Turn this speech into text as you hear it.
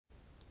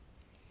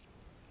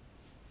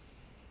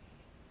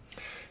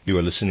You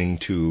are listening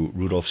to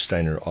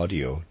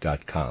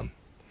RudolfSteinerAudio.com.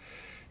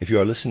 If you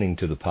are listening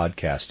to the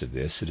podcast of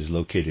this, it is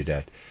located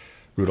at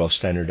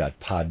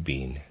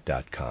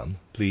rudolfsteiner.podbean.com.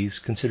 Please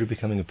consider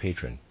becoming a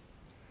patron.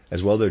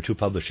 As well, there are two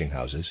publishing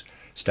houses,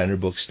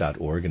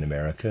 steinerbooks.org in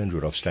America and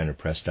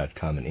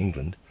rudolfsteinerpress.com in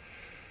England,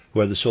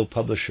 who are the sole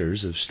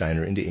publishers of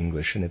Steiner into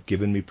English and have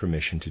given me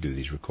permission to do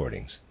these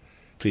recordings.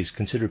 Please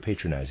consider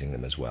patronizing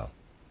them as well.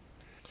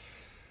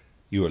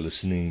 You are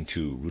listening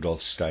to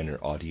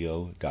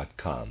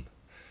RudolfSteinerAudio.com.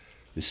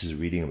 This is a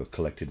reading of a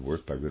collected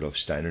work by Rudolf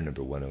Steiner,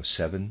 number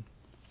 107,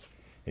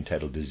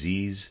 entitled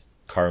Disease,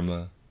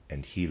 Karma,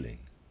 and Healing,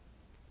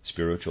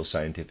 Spiritual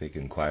Scientific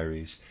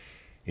Inquiries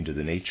into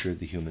the Nature of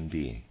the Human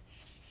Being.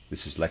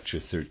 This is Lecture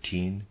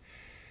 13,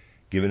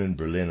 given in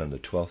Berlin on the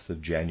 12th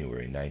of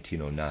January,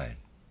 1909.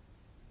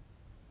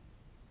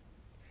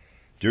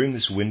 During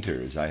this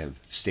winter, as I have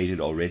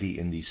stated already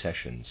in these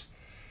sessions,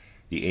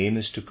 the aim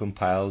is to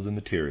compile the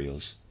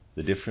materials,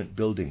 the different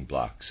building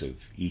blocks of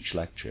each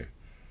lecture,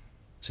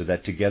 so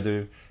that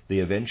together they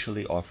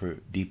eventually offer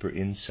deeper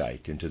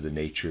insight into the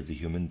nature of the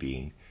human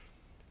being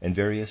and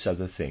various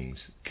other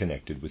things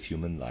connected with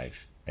human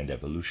life and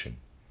evolution,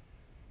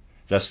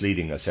 thus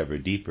leading us ever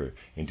deeper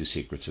into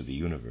secrets of the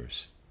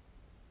universe.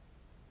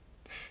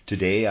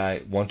 Today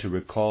I want to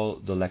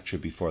recall the lecture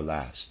before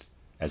last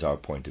as our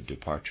point of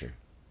departure.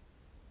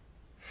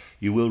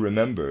 You will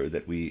remember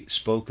that we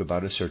spoke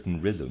about a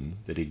certain rhythm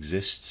that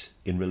exists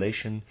in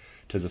relation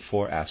to the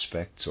four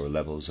aspects or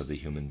levels of the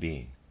human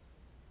being.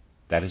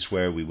 That is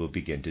where we will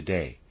begin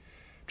today,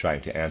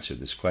 trying to answer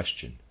this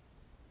question.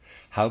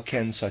 How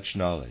can such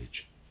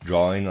knowledge,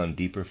 drawing on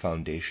deeper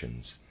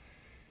foundations,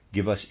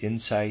 give us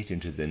insight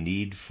into the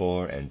need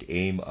for and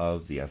aim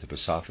of the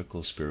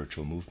anthroposophical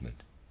spiritual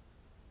movement?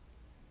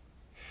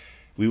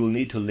 We will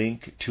need to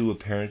link two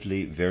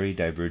apparently very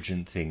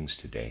divergent things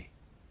today.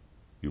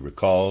 You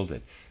recall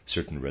that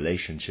certain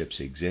relationships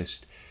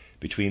exist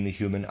between the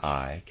human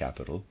I,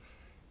 capital,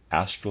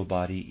 astral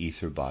body,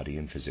 ether body,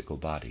 and physical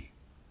body.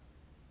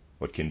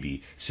 What can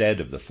be said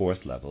of the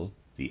fourth level,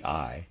 the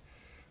I,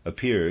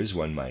 appears,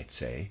 one might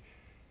say,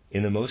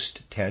 in the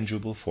most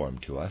tangible form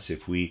to us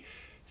if we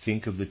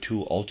think of the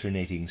two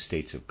alternating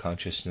states of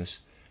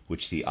consciousness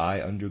which the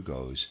I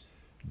undergoes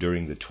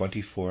during the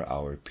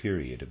 24-hour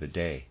period of a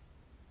day.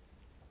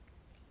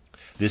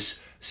 This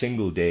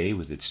single day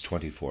with its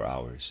 24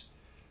 hours,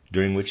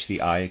 during which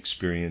the I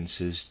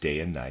experiences day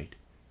and night,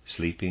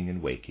 sleeping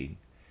and waking,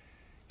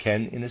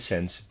 can in a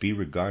sense be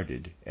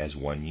regarded as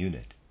one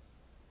unit.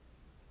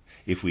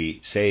 If we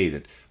say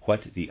that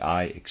what the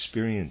I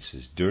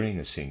experiences during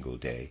a single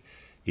day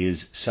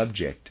is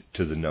subject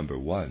to the number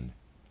 1,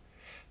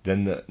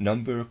 then the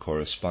number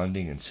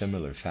corresponding in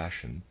similar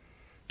fashion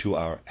to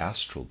our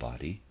astral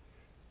body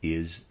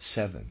is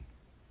 7.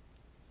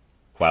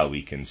 While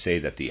we can say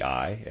that the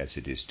I, as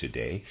it is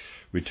today,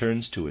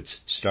 returns to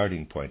its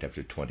starting point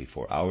after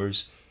 24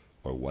 hours,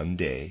 or 1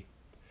 day,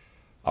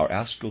 our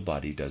astral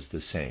body does the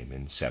same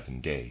in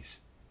 7 days.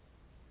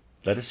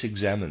 Let us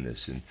examine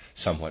this in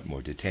somewhat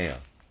more detail.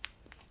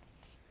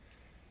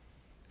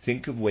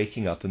 Think of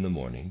waking up in the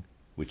morning,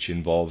 which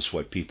involves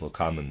what people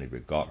commonly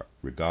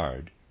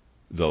regard,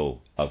 though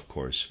of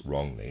course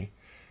wrongly,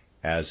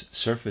 as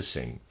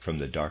surfacing from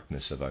the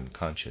darkness of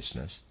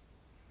unconsciousness,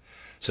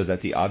 so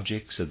that the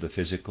objects of the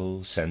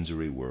physical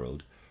sensory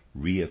world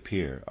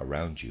reappear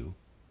around you.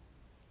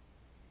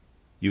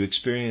 You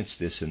experience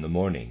this in the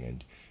morning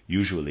and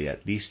usually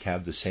at least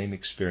have the same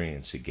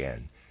experience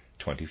again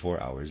 24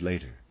 hours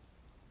later.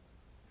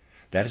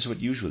 That is what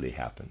usually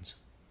happens,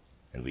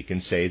 and we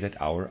can say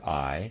that our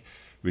I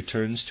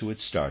returns to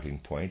its starting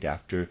point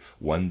after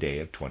 1 day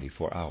of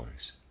 24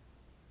 hours.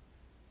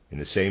 In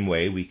the same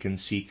way, we can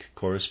seek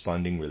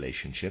corresponding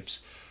relationships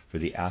for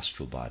the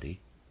astral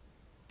body,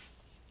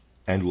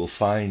 and will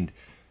find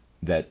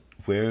that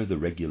where the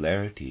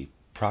regularity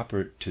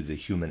proper to the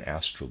human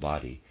astral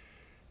body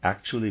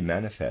actually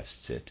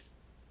manifests, it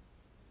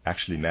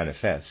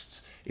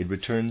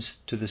returns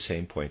to the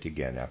same point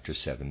again after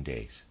 7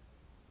 days.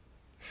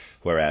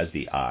 Whereas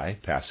the I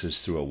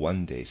passes through a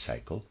 1-day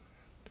cycle,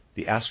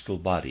 the astral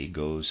body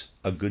goes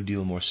a good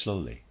deal more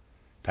slowly,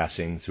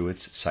 passing through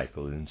its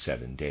cycle in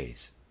 7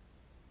 days.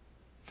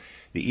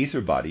 The ether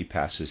body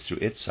passes through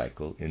its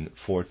cycle in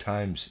 4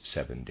 times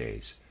 7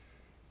 days,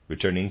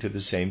 returning to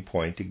the same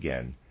point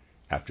again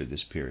after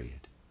this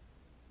period.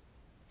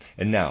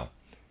 And now,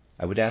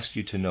 I would ask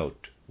you to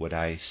note what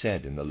I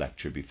said in the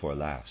lecture before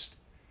last.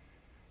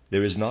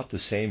 There is not the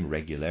same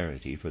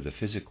regularity for the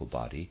physical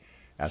body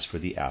as for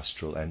the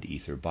astral and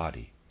ether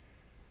body,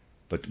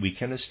 but we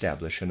can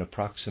establish an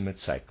approximate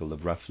cycle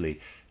of roughly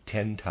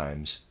 10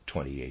 times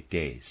 28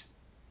 days,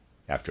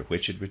 after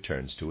which it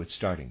returns to its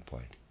starting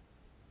point.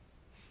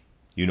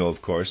 You know,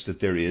 of course, that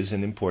there is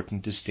an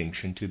important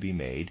distinction to be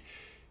made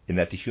in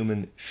that the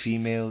human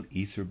female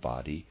ether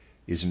body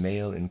is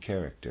male in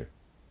character,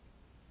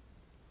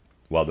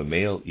 while the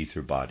male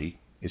ether body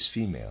is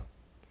female.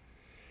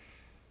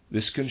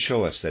 This can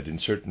show us that in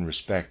certain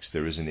respects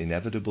there is an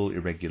inevitable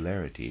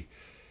irregularity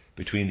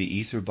between the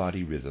ether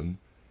body rhythm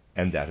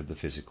and that of the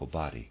physical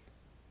body.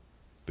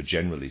 But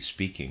generally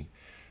speaking,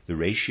 the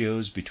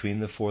ratios between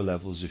the four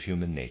levels of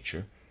human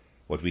nature,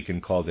 what we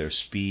can call their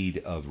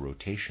speed of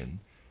rotation,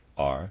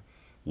 are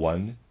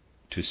 1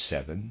 to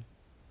 7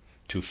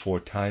 to 4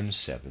 times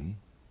 7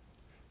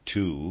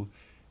 to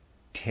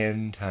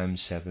 10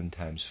 times 7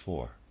 times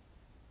 4.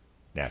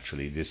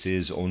 Naturally, this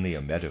is only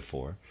a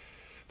metaphor,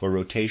 for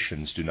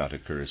rotations do not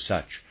occur as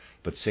such,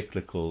 but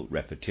cyclical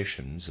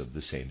repetitions of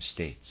the same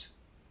states.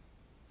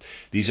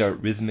 These are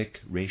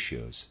rhythmic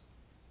ratios.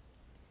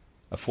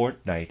 A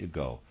fortnight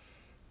ago,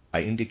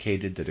 I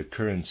indicated that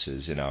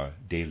occurrences in our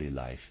daily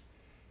life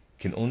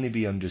can only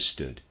be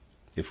understood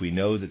if we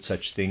know that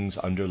such things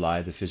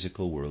underlie the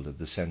physical world of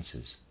the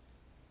senses.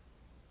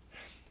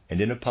 And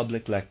in a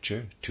public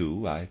lecture,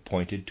 too, I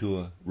pointed to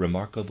a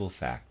remarkable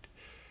fact,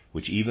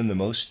 which even the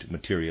most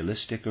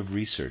materialistic of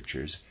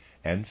researchers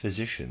and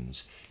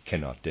physicians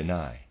cannot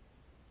deny,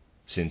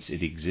 since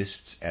it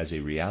exists as a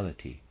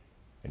reality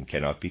and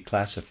cannot be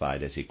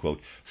classified as a,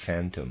 quote,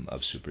 phantom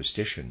of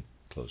superstition,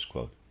 close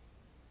quote.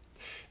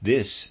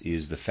 This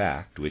is the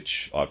fact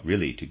which ought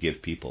really to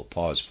give people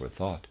pause for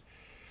thought,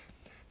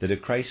 that a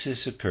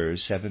crisis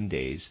occurs 7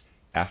 days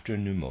after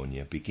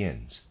pneumonia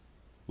begins,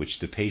 which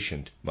the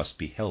patient must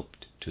be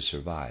helped to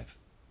survive.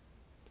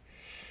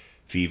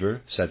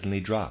 Fever suddenly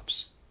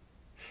drops,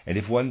 and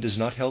if one does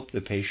not help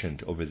the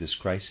patient over this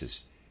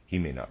crisis, he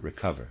may not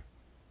recover.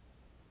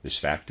 This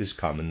fact is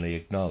commonly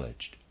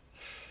acknowledged,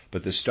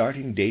 but the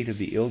starting date of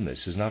the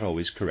illness is not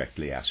always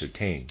correctly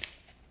ascertained.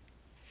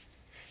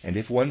 And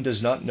if one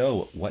does not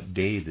know what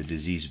day the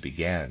disease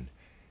began,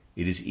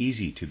 it is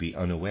easy to be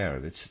unaware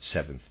of its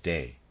 7th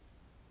day.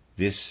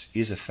 This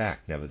is a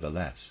fact,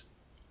 nevertheless.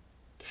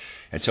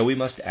 And so we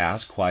must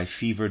ask why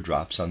fever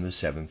drops on the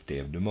 7th day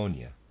of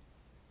pneumonia.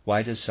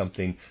 Why does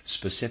something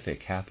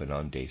specific happen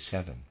on day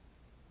 7?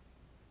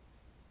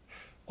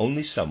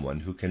 Only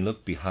someone who can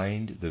look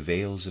behind the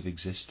veils of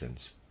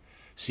existence,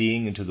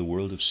 seeing into the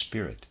world of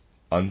spirit,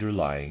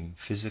 underlying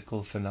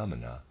physical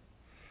phenomena,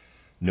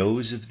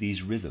 knows of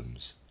these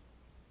rhythms,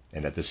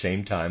 and at the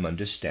same time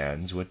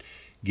understands what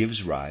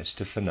gives rise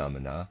to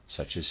phenomena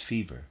such as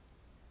fever.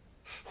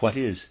 What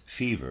is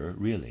fever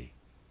really?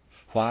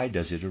 Why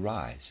does it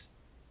arise?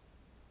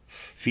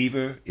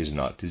 Fever is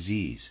not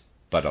disease,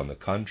 but on the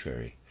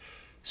contrary,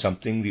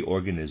 something the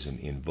organism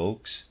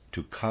invokes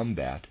to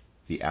combat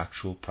the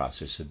actual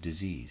process of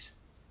disease.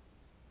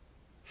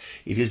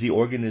 It is the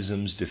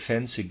organism's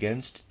defense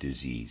against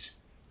disease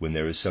when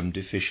there is some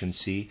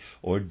deficiency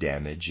or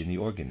damage in the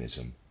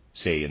organism,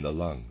 say in the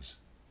lungs.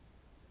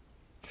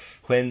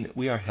 When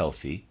we are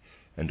healthy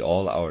and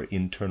all our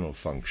internal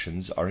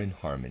functions are in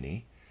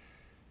harmony,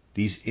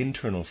 these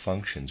internal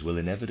functions will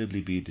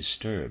inevitably be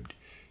disturbed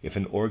if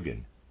an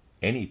organ,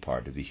 any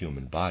part of the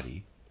human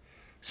body,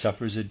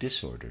 suffers a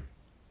disorder.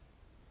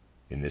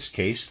 In this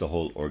case, the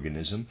whole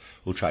organism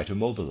will try to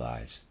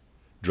mobilize,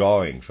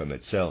 drawing from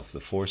itself the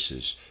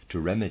forces to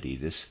remedy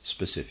this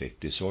specific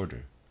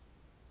disorder.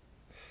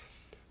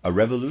 A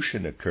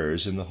revolution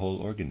occurs in the whole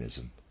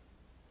organism.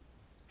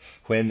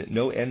 When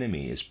no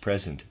enemy is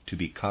present to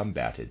be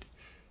combated,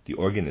 the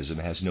organism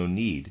has no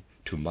need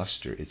to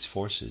muster its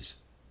forces.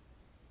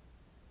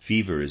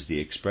 Fever is the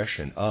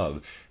expression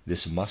of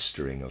this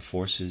mustering of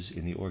forces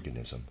in the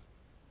organism.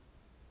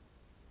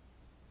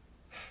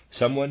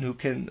 Someone who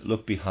can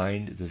look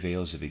behind the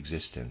veils of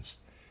existence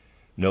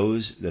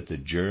knows that the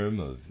germ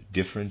of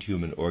different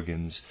human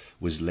organs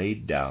was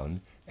laid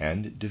down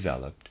and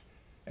developed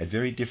at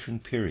very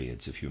different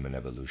periods of human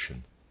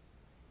evolution.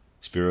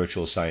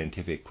 Spiritual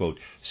scientific, quote,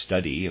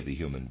 study of the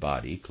human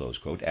body, close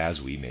quote,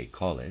 as we may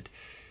call it,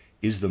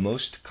 is the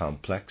most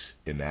complex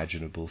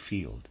imaginable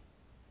field,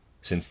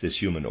 since this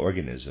human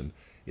organism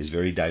is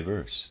very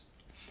diverse,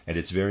 and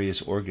its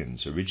various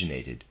organs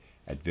originated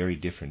at very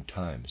different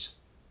times.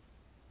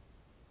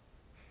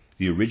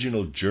 The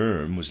original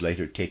germ was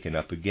later taken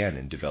up again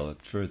and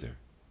developed further.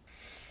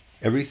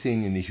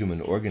 Everything in the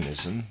human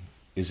organism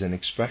is an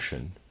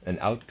expression, an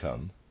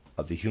outcome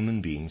of the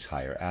human being's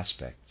higher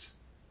aspects,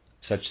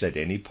 such that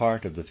any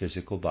part of the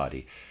physical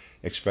body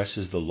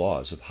expresses the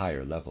laws of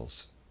higher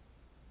levels.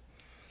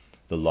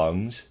 The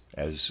lungs,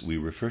 as we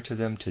refer to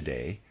them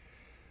today,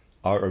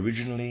 are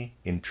originally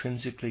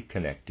intrinsically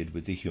connected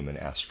with the human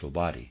astral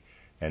body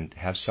and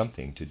have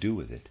something to do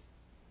with it.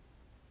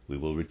 We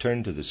will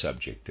return to the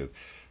subject of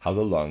how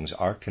the lungs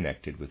are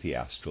connected with the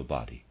astral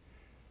body,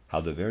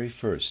 how the very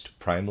first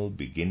primal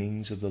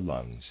beginnings of the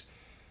lungs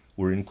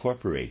were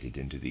incorporated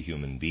into the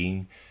human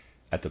being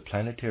at the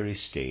planetary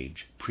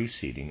stage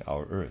preceding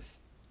our Earth,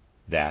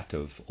 that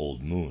of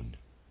Old Moon,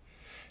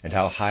 and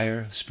how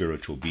higher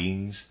spiritual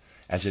beings,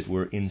 as it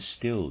were,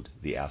 instilled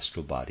the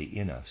astral body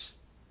in us.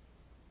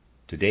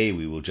 Today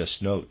we will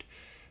just note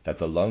that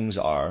the lungs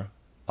are,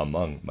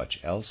 among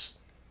much else,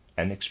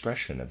 an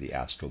expression of the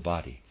astral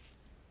body.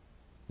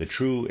 The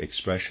true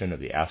expression of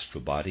the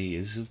astral body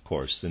is, of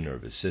course, the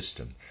nervous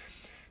system,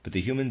 but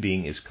the human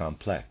being is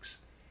complex,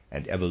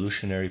 and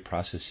evolutionary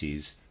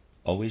processes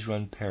always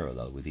run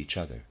parallel with each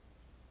other.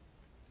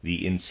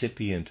 the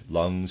incipient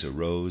lungs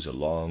arose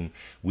along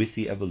with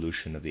the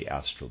evolution of the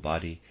astral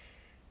body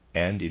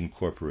and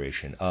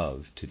incorporation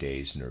of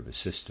today's nervous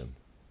system.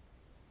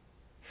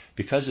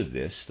 Because of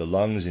this, the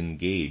lungs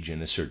engage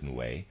in a certain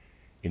way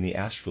in the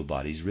astral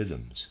body's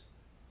rhythms,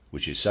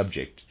 which is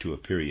subject to a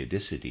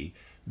periodicity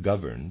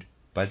governed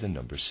by the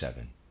number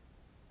 7.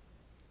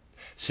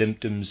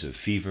 Symptoms of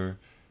fever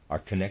are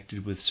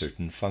connected with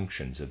certain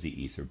functions of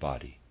the ether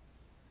body.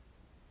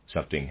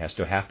 Something has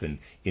to happen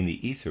in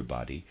the ether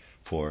body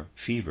for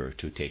fever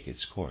to take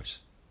its course.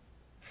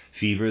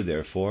 Fever,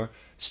 therefore,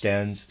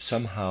 stands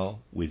somehow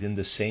within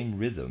the same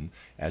rhythm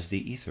as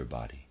the ether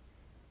body.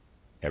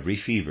 Every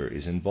fever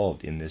is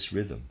involved in this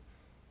rhythm.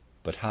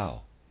 But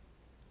how?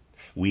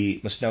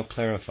 We must now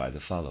clarify the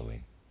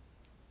following.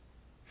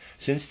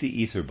 Since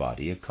the ether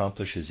body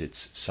accomplishes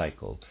its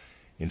cycle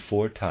in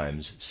 4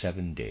 times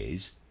 7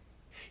 days,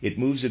 it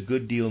moves a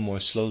good deal more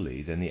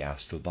slowly than the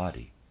astral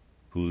body,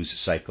 whose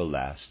cycle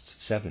lasts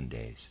 7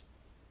 days.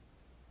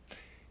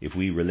 If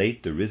we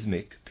relate the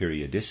rhythmic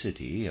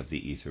periodicity of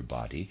the ether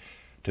body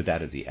to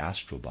that of the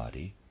astral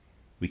body,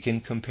 we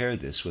can compare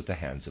this with the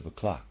hands of a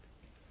clock.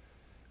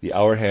 The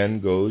hour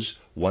hand goes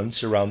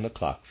once around the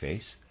clock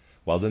face,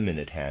 while the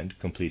minute hand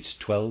completes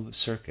 12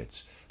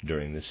 circuits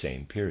during the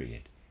same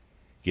period,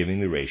 giving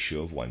the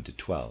ratio of 1 to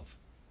 12.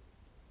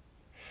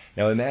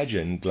 Now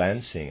imagine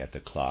glancing at the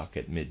clock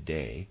at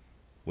midday,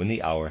 when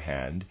the hour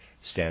hand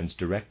stands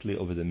directly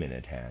over the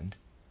minute hand,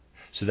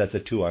 so that the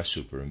two are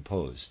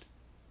superimposed.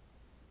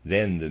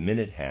 Then the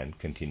minute hand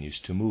continues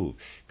to move,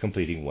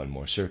 completing 1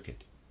 more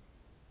circuit.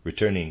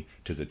 Returning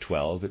to the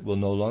 12, it will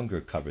no longer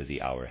cover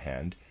the hour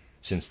hand,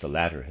 since the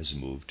latter has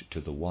moved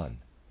to the 1.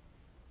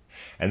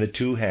 And the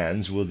 2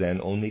 hands will then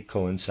only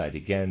coincide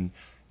again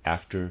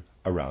after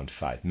around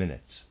 5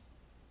 minutes.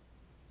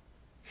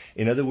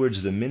 In other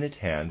words, the minute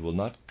hand will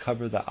not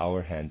cover the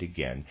hour hand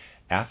again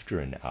after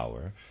an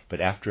hour,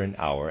 but after an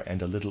hour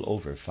and a little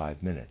over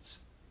 5 minutes.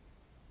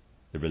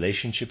 The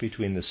relationship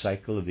between the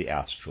cycle of the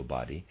astral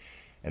body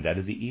and that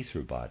of the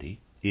ether body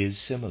is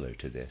similar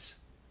to this.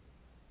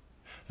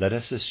 Let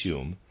us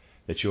assume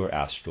that your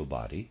astral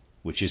body,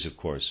 which is of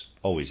course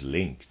always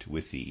linked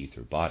with the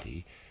ether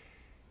body,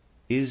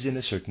 is in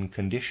a certain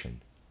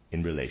condition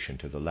in relation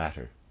to the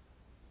latter.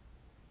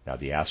 Now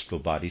the astral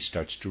body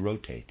starts to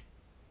rotate.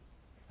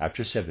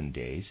 After 7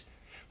 days,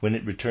 when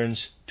it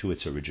returns to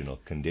its original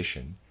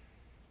condition,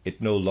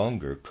 it no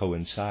longer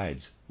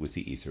coincides with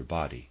the ether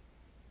body,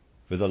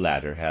 for the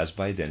latter has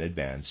by then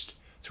advanced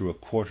through a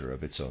quarter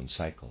of its own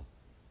cycle.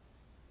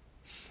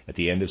 At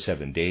the end of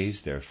 7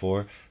 days,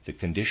 therefore, the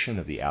condition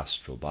of the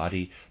astral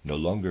body no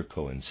longer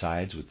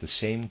coincides with the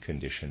same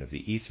condition of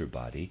the ether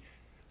body,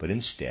 but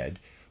instead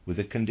with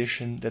a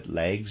condition that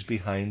lags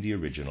behind the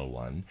original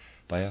one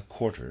by a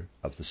quarter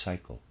of the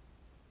cycle.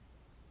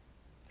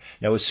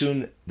 Now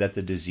assume that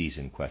the disease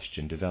in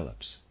question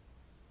develops.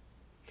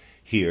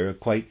 Here, a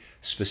quite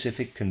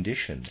specific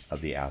condition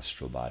of the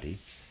astral body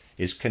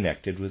is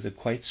connected with a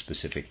quite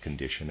specific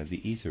condition of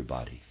the ether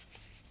body.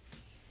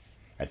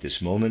 At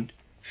this moment,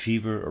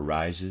 fever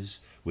arises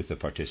with the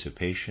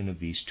participation of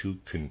these 2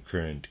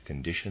 concurrent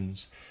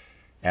conditions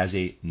as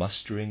a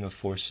mustering of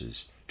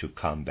forces to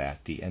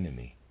combat the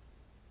enemy.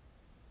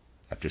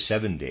 After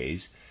 7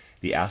 days,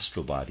 the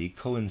astral body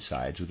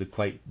coincides with a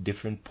quite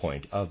different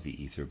point of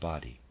the ether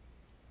body.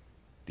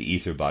 The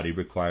ether body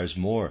requires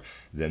more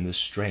than the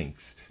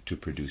strength to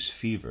produce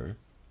fever,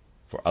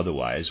 for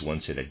otherwise,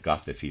 once it had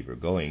got the fever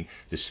going,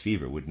 this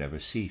fever would never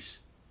cease.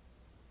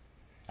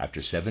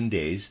 After 7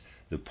 days,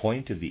 the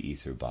point of the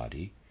ether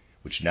body,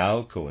 which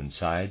now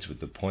coincides with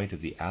the point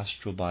of the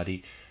astral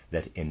body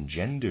that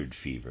engendered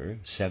fever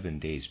 7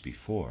 days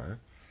before,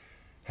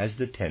 has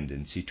the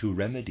tendency to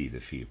remedy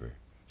the fever,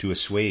 to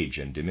assuage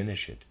and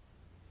diminish it.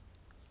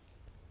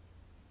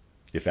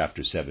 If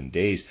after 7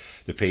 days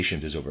the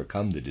patient has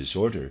overcome the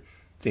disorder,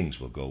 things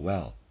will go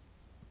well.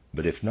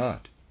 But if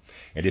not,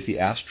 and if the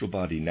astral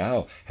body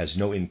now has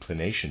no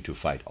inclination to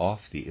fight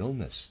off the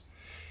illness,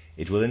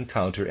 it will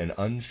encounter an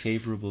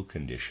unfavorable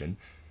condition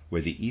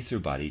where the ether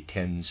body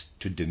tends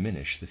to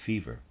diminish the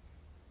fever.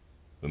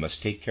 We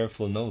must take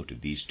careful note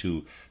of these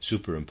 2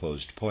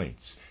 superimposed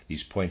points,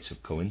 these points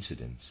of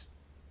coincidence.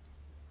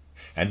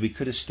 And we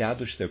could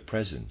establish their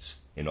presence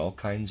in all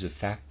kinds of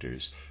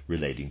factors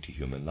relating to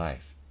human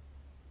life.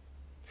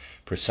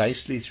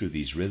 Precisely through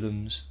these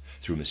rhythms,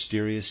 through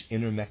mysterious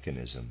inner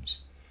mechanisms,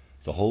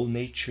 the whole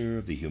nature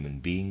of the human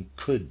being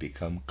could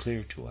become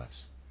clear to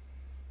us.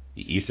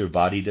 The ether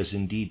body does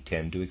indeed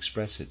tend to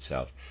express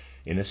itself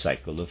in a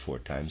cycle of 4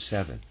 times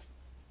 7.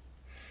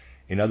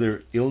 In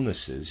other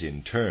illnesses,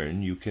 in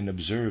turn, you can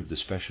observe the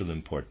special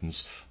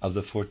importance of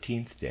the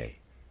 14th day,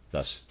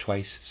 thus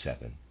twice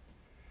 7.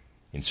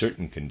 In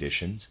certain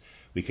conditions,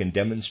 we can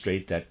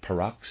demonstrate that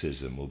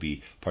paroxysm will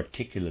be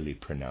particularly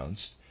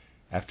pronounced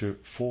after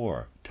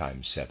 4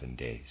 times 7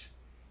 days.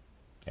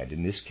 And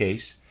in this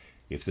case,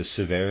 if the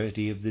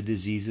severity of the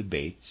disease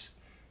abates,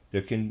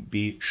 there can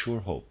be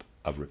sure hope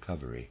of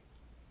recovery.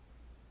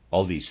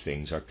 All these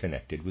things are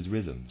connected with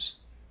rhythms.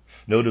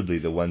 notably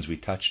the ones we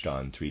touched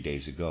on 3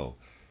 days ago,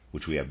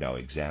 which we have now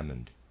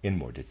examined in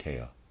more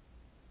detail.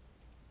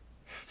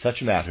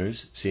 Such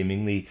matters,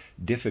 seemingly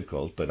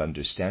difficult but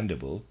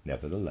understandable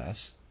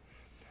nevertheless,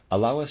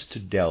 allow us to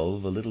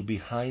delve a little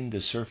behind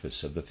the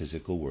surface of the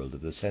physical world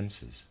of the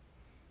senses.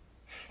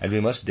 And we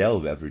must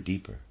delve ever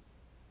deeper.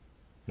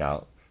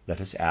 Now, let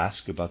us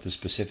ask about the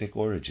specific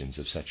origins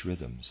of such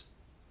rhythms.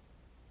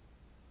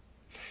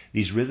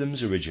 These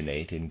rhythms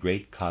originate in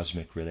great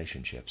cosmic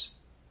relationships.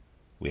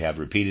 We have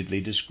repeatedly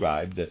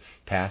described the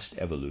past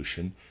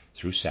evolution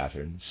through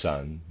Saturn,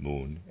 Sun,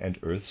 Moon, and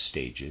Earth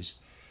stages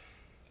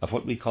of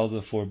what we call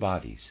the 4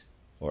 bodies,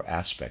 or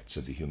aspects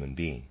of the human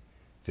being: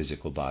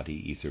 physical body,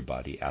 ether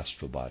body,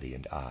 astral body,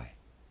 and I.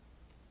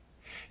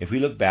 If we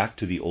look back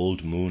to the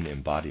old moon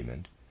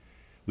embodiment,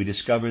 we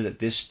discover that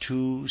this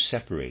too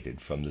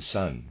separated from the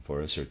sun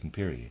for a certain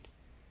period.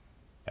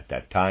 At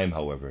that time,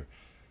 however,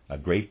 a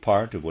great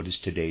part of what is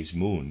today's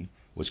moon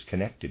was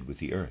connected with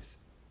the earth.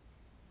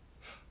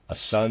 A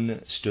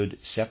sun stood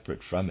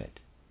separate from it,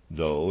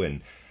 though,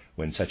 and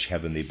when such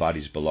heavenly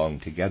bodies belong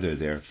together,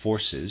 their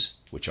forces,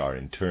 which are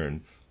in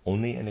turn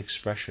only an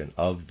expression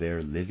of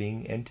their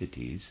living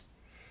entities,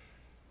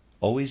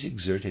 always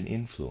exert an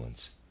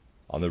influence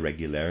on the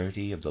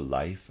regularity of the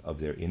life of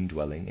their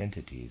indwelling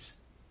entities.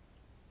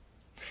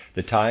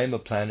 The time a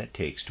planet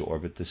takes to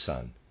orbit the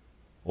sun,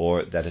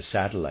 or that a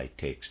satellite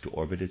takes to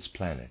orbit its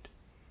planet,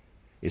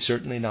 is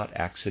certainly not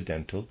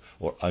accidental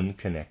or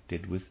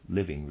unconnected with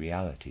living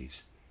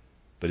realities,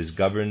 but is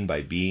governed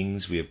by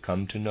beings we have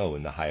come to know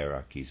in the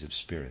hierarchies of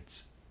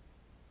spirits.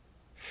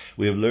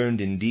 We have learned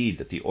indeed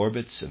that the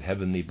orbits of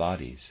heavenly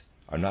bodies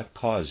are not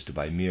caused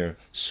by mere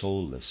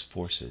soulless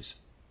forces.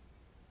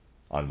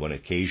 On one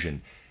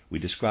occasion we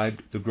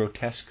described the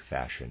grotesque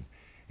fashion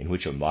in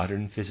which a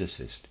modern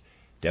physicist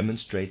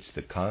demonstrates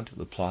the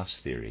Kant-Laplace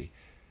theory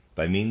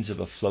by means of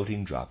a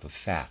floating drop of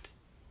fat.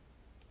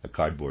 A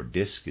cardboard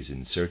disc is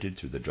inserted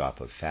through the drop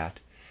of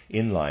fat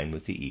in line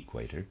with the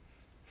equator,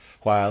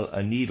 while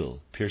a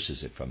needle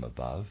pierces it from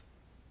above,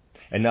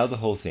 and now the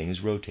whole thing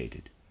is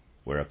rotated,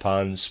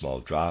 whereupon small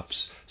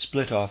drops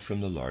split off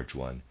from the large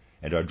one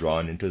and are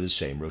drawn into the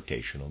same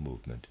rotational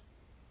movement.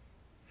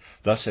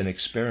 Thus an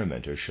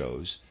experimenter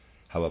shows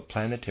how a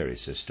planetary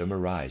system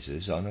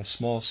arises on a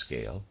small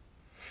scale,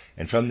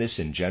 and from this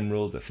in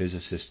general the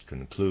physicist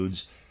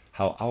concludes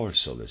how our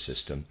solar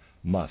system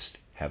must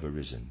have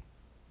arisen.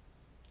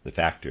 The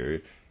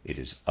factor it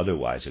is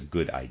otherwise a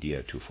good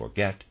idea to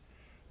forget,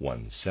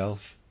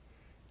 oneself,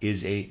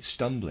 is a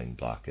stumbling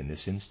block in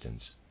this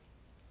instance.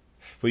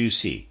 For you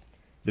see,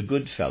 the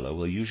good fellow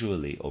will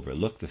usually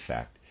overlook the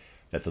fact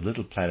that the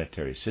little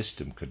planetary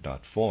system could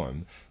not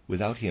form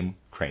without him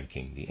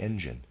cranking the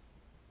engine.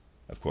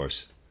 Of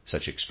course,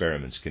 such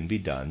experiments can be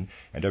done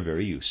and are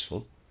very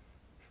useful,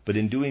 but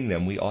in doing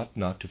them we ought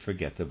not to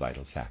forget the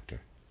vital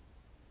factor.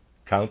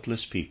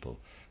 Countless people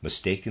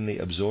mistakenly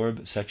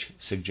absorb such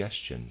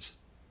suggestions,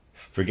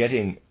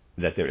 forgetting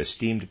that their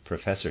esteemed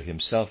professor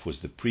himself was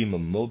the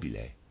primum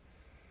mobile.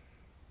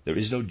 There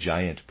is no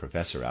giant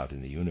professor out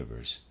in the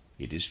universe,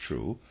 it is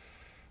true,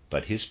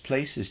 but his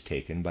place is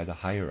taken by the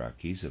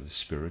hierarchies of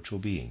spiritual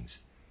beings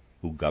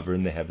who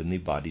govern the heavenly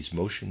body's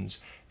motions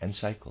and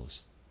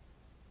cycles.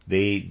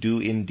 They do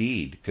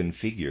indeed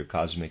configure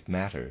cosmic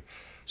matter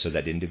so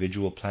that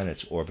individual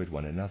planets orbit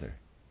one another.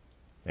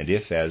 And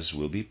if, as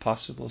will be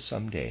possible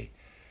some day,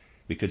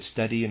 we could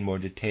study in more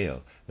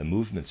detail the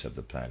movements of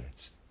the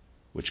planets,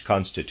 which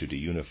constitute a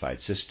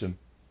unified system,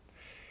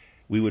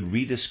 we would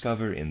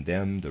rediscover in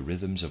them the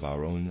rhythms of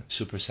our own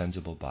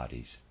supersensible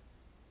bodies.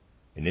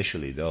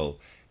 Initially, though,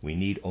 we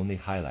need only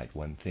highlight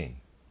one thing.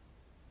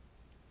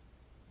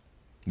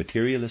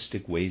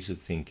 Materialistic ways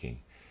of thinking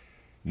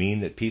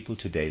mean that people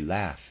today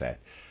laugh at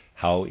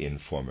how in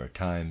former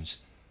times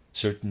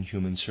certain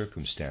human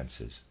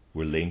circumstances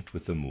were linked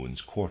with the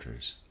moon's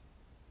quarters.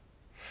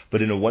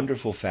 But in a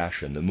wonderful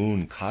fashion, the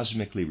moon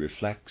cosmically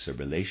reflects a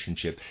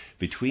relationship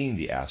between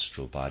the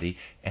astral body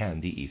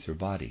and the ether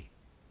body.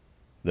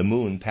 The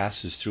moon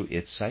passes through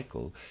its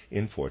cycle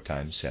in 4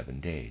 times 7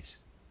 days.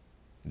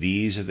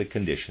 These are the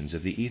conditions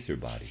of the ether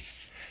body,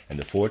 and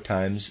the 4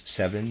 times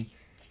 7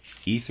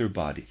 ether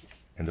body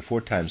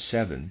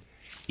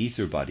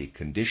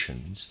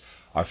conditions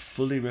are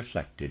fully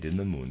reflected in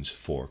the moon's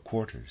 4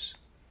 quarters.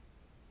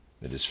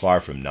 It is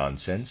far from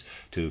nonsense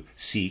to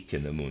seek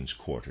in the moon's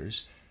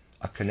quarters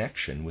a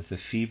connection with the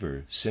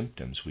fever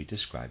symptoms we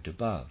described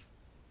above.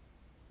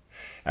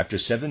 After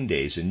 7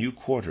 days, a new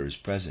quarter is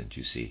present,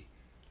 you see,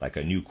 like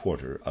a new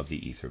quarter of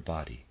the ether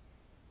body,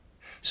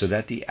 so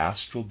that the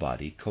astral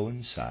body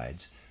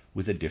coincides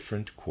with a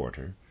different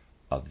quarter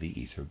of the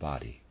ether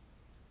body.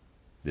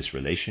 This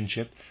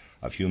relationship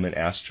of human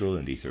astral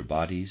and ether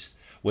bodies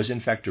was in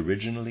fact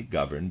originally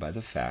governed by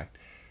the fact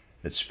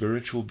that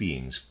spiritual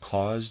beings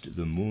caused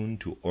the moon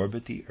to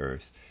orbit the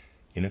earth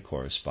in a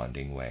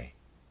corresponding way.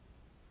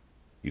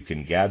 You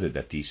can gather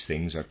that these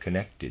things are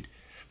connected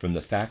from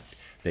the fact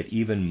that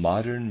even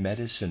modern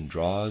medicine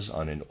draws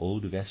on an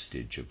old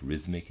vestige of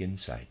rhythmic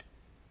insight.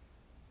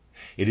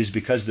 It is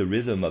because the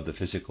rhythm of the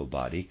physical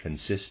body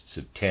consists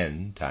of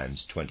 10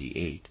 times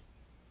 28,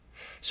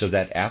 so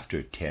that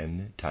after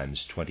 10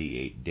 times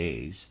 28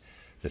 days,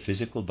 the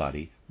physical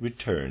body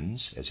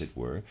returns, as it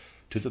were,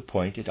 to the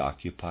point it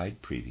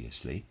occupied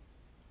previously,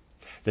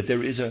 that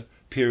there is a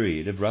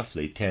period of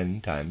roughly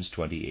 10 times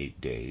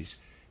 28 days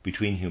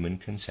between human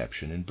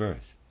conception and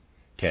birth,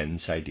 10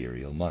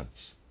 sidereal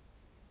months.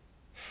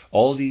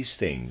 All these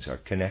things are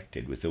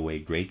connected with the way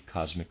great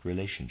cosmic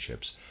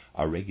relationships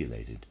are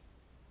regulated.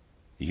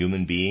 The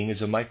human being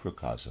is a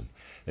microcosm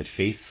that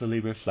faithfully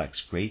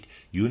reflects great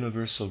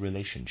universal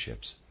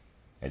relationships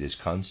and is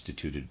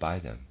constituted by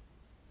them.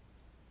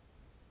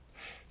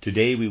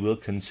 Today we will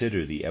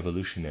consider the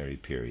evolutionary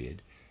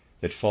period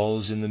that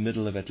falls in the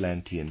middle of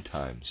Atlantean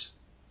times,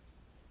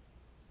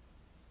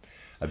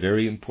 a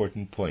very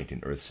important point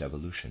in Earth's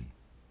evolution.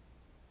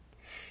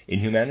 In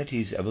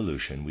humanity's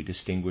evolution, we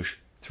distinguish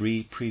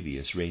 3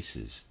 previous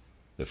races: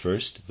 the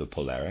first, the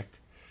Polaric;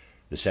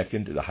 the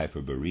second, the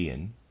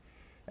Hyperborean;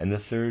 and the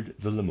third,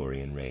 the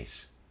Lemurian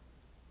race.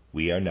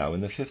 We are now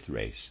in the 5th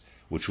race,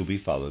 which will be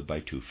followed by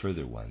 2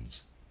 further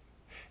ones,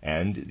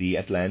 and the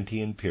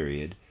Atlantean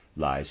period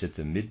lies at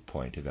the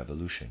midpoint of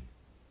evolution.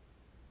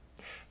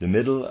 The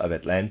middle of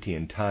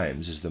Atlantean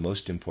times is the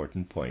most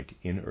important point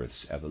in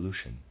Earth's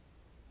evolution.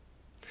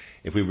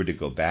 If we were to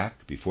go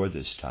back before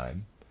this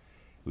time,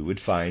 we would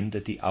find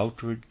that the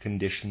outward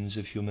conditions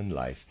of human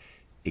life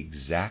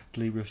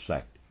exactly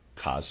reflect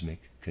cosmic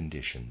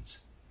conditions.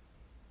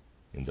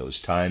 In those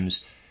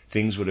times,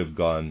 things would have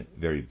gone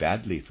very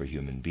badly for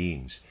human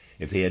beings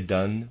if they had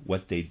done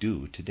what they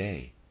do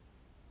today.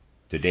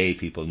 Today,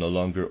 people no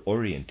longer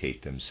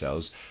orientate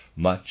themselves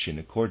much in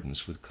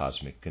accordance with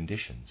cosmic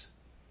conditions.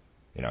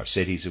 In our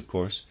cities, of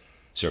course,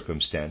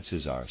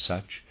 circumstances are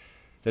such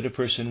that a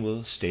person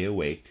will stay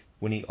awake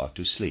when he ought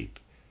to sleep,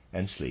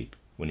 and sleep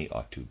when he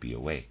ought to be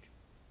awake.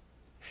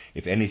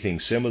 If anything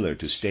similar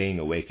to staying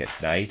awake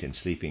at night and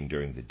sleeping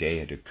during the day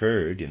had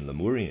occurred in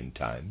Lemurian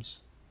times,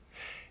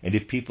 and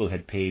if people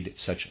had paid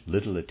such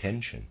little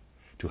attention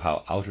to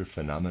how outer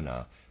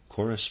phenomena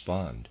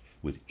correspond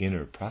with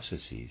inner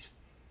processes,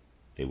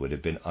 they would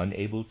have been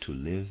unable to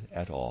live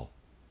at all.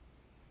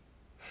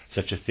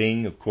 Such a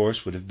thing, of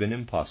course, would have been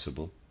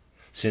impossible,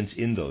 since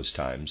in those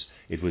times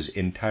it was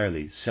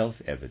entirely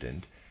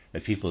self-evident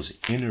that people's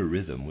inner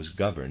rhythm was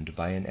governed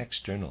by an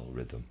external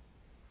rhythm.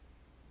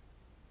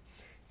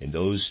 In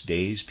those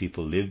days,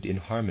 people lived in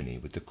harmony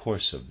with the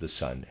course of the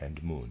sun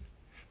and moon,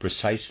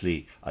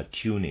 precisely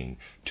attuning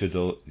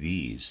to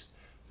these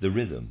the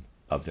rhythm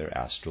of their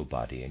astral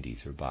body and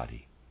ether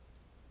body.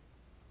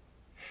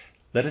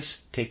 Let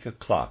us take a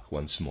clock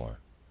once more.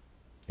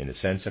 In a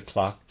sense, a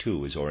clock,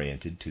 too, is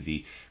oriented to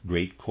the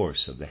great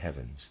course of the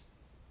heavens.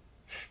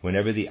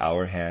 Whenever the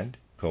hour hand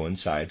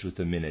coincides with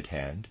the minute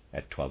hand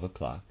at 12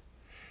 o'clock,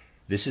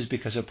 this is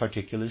because a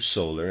particular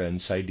solar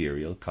and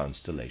sidereal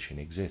constellation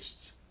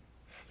exists.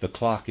 The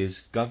clock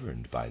is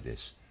governed by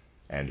this,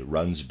 and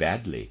runs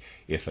badly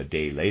if a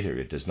day later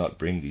it does not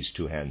bring these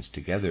 2 hands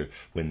together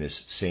when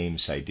this same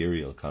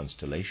sidereal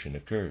constellation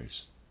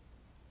occurs.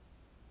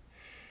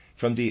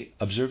 From the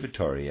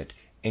observatory at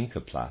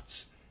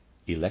Enkeplatz,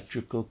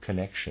 electrical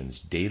connections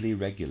daily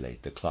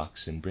regulate the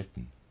clocks in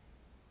Britain.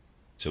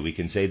 So we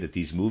can say that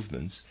these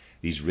movements,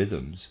 these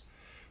rhythms,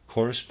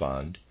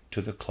 correspond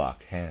to the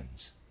clock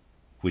hands,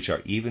 which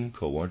are even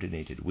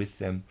coordinated with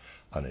them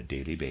on a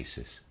daily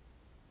basis.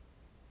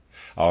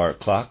 Our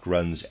clock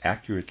runs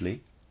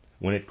accurately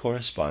when it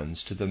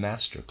corresponds to the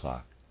master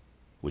clock,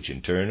 which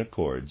in turn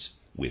accords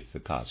with the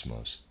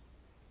cosmos.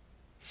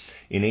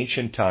 In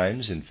ancient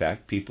times, in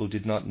fact, people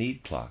did not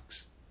need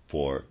clocks,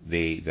 for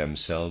they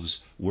themselves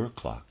were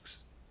clocks.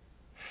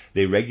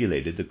 They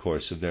regulated the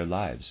course of their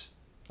lives,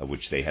 of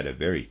which they had a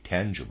very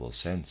tangible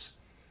sense,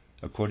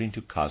 according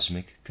to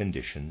cosmic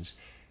conditions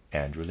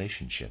and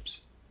relationships.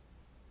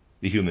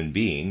 The human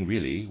being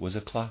really was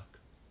a clock.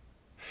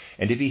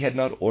 And if he had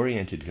not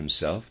oriented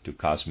himself to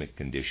cosmic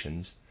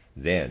conditions,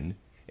 then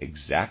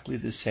exactly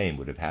the same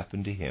would have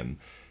happened to him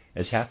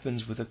as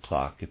happens with a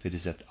clock if it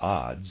is at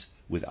odds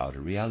with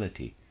outer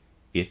reality.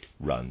 It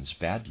runs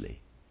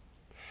badly.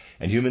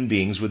 And human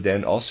beings would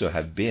then also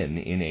have been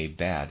in a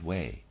bad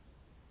way.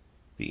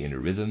 The inner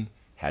rhythm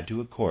had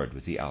to accord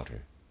with the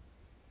outer.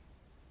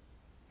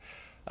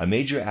 A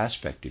major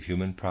aspect of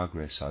human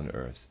progress on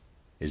earth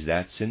is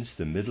that since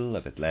the middle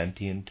of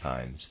Atlantean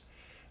times,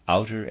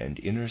 outer and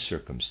inner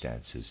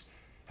circumstances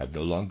have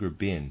no longer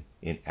been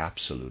in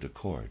absolute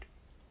accord.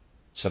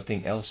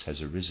 Something else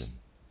has arisen.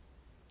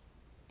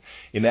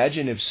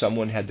 Imagine if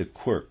someone had the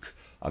quirk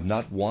of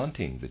not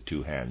wanting the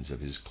 2 hands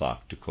of his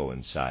clock to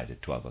coincide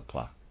at 12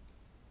 o'clock.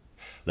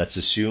 Let's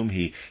assume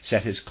he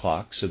set his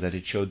clock so that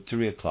it showed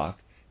 3 o'clock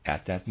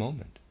at that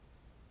moment.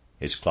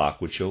 His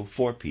clock would show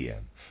 4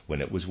 p.m.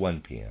 when it was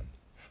 1 p.m.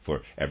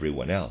 for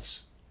everyone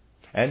else,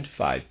 and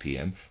 5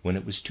 p.m. when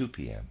it was 2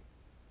 p.m.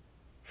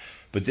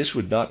 But this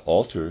would not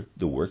alter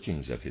the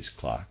workings of his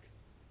clock.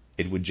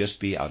 It would just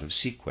be out of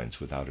sequence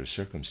with outer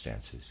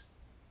circumstances.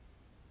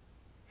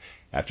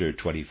 After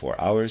 24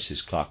 hours,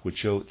 his clock would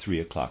show 3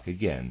 o'clock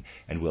again,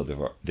 and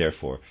will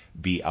therefore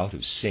be out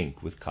of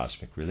sync with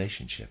cosmic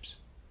relationships.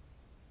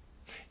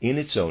 In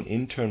its own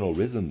internal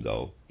rhythm,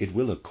 though, it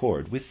will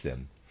accord with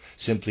them,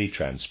 simply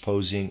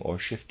transposing or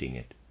shifting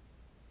it.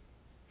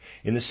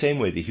 In the same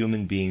way, the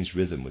human being's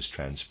rhythm was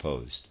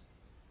transposed,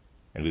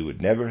 and we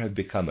would never have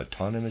become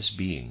autonomous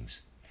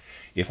beings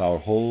if our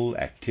whole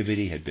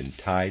activity had been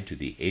tied to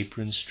the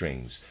apron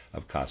strings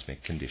of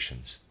cosmic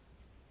conditions.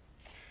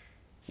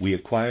 We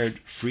acquired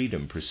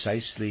freedom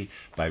precisely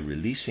by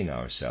releasing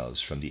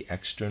ourselves from the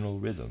external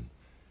rhythm,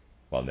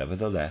 while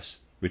nevertheless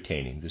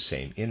retaining the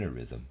same inner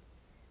rhythm.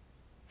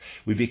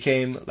 We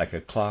became like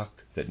a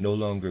clock that no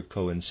longer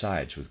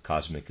coincides with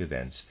cosmic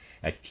events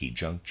at key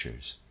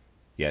junctures,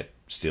 yet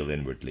still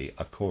inwardly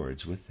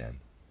accords with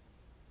them.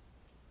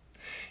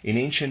 In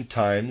ancient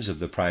times of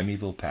the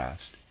primeval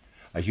past,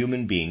 a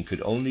human being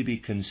could only be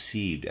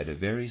conceived at a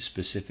very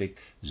specific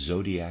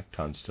zodiac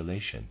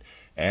constellation,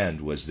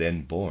 and was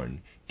then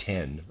born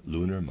 10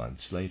 lunar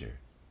months later.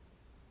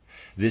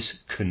 This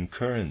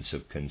concurrence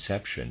of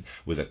conception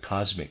with a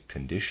cosmic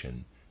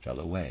condition fell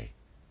away,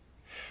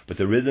 but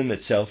the rhythm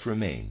itself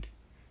remained,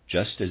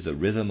 just as the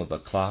rhythm of a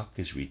clock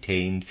is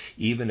retained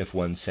even if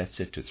one sets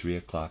it to 3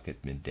 o'clock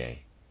at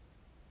midday.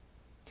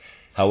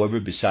 However,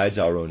 besides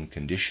our own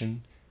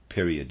condition,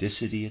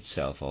 periodicity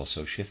itself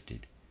also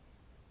shifted.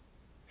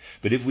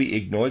 But if we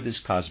ignore this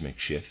cosmic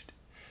shift,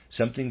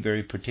 something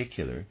very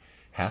particular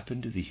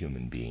happened to the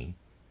human being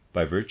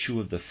by virtue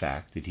of the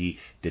fact that he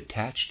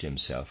detached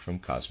himself from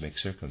cosmic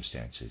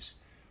circumstances,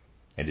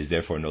 and is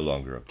therefore no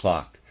longer a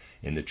clock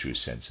in the true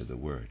sense of the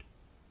word.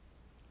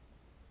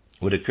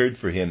 What occurred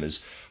for him is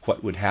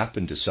what would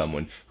happen to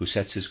someone who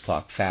sets his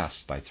clock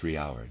fast by 3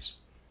 hours,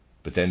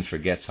 but then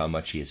forgets how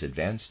much he has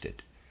advanced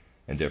it,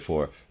 and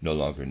therefore no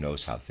longer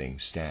knows how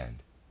things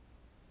stand.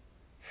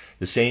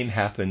 The same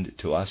happened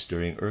to us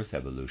during Earth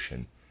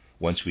evolution,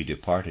 once we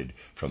departed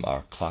from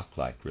our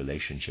clock-like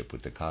relationship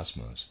with the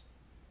cosmos.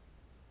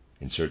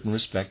 In certain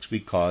respects, we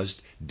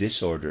caused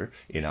disorder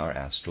in our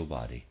astral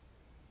body.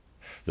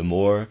 The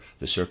more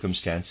the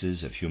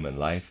circumstances of human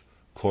life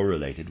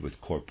correlated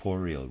with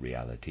corporeal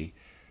reality,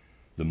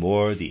 the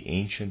more the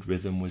ancient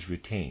rhythm was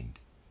retained.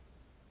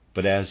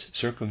 But as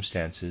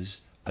circumstances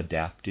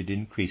adapted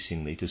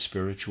increasingly to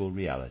spiritual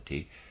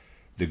reality,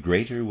 the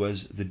greater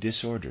was the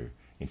disorder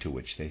into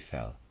which they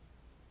fell.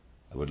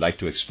 I would like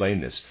to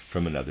explain this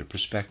from another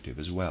perspective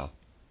as well.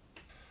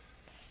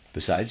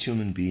 Besides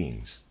human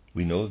beings,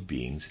 we know of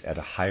beings at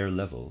a higher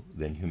level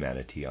than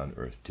humanity on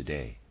earth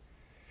today.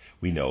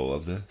 We know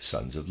of the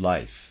sons of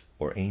life,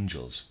 or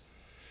angels,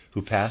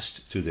 who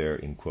passed through their,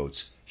 in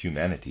quotes,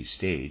 humanity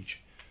stage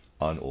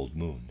on Old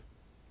Moon.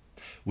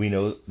 We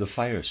know the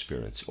fire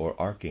spirits, or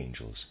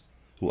archangels,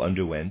 who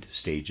underwent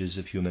stages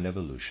of human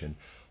evolution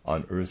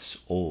on Earth's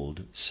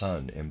old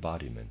sun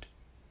embodiment.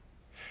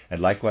 And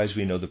likewise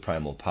we know the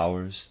primal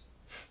powers,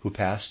 who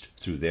passed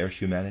through their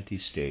humanity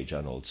stage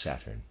on old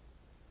Saturn.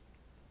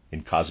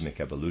 In cosmic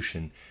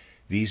evolution,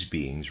 these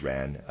beings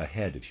ran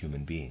ahead of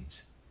human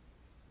beings.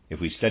 If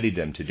we studied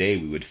them today,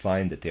 we would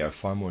find that they are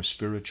far more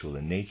spiritual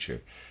in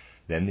nature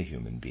than the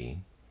human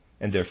being,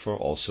 and therefore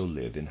also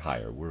live in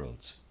higher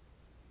worlds.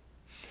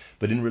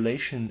 But in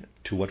relation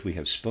to what we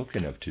have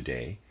spoken of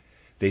today,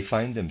 they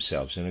find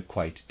themselves in a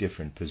quite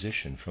different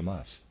position from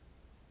us.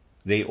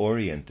 They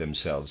orient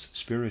themselves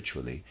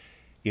spiritually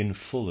in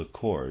full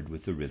accord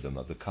with the rhythm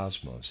of the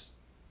cosmos.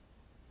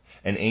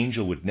 An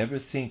angel would never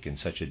think in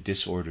such a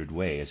disordered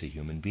way as a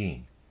human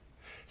being,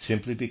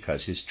 simply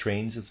because his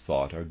trains of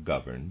thought are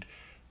governed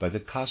by the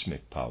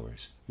cosmic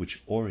powers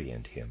which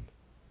orient him.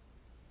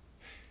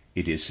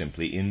 It is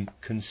simply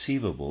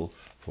inconceivable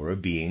for a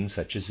being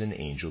such as an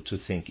angel to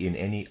think in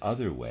any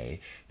other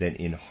way than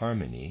in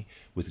harmony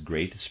with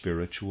great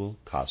spiritual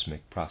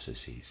cosmic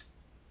processes.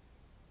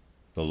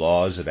 The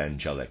laws of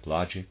angelic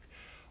logic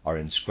are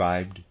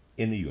inscribed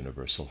in the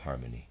universal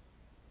harmony.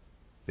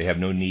 They have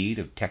no need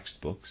of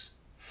textbooks,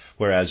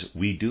 whereas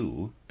we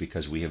do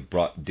because we have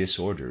brought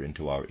disorder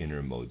into our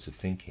inner modes of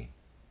thinking.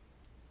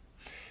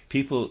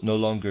 People no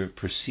longer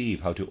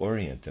perceive how to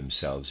orient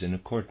themselves in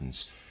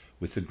accordance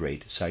with the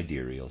great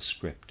sidereal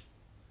script.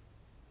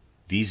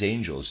 These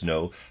angels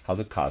know how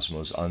the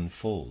cosmos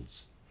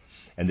unfolds,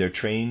 and their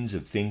trains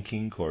of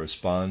thinking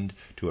correspond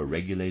to a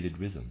regulated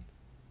rhythm.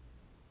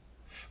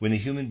 When the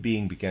human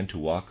being began to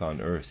walk on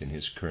earth in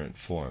his current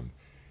form,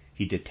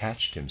 he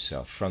detached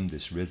himself from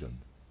this rhythm,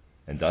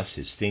 and thus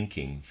his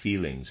thinking,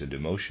 feelings, and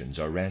emotions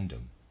are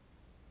random.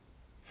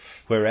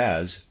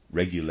 Whereas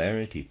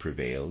regularity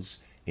prevails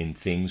in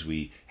things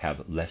we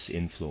have less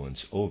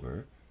influence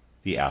over,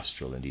 the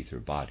astral and ether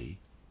body,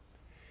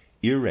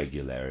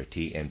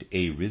 irregularity and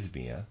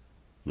arrhythmia,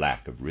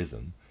 lack of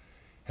rhythm,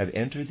 have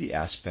entered the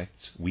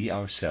aspects we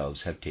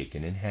ourselves have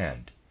taken in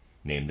hand,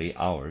 namely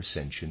our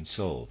sentient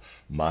soul,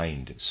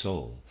 mind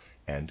soul,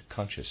 and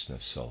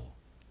consciousness soul.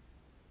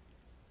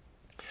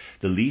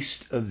 The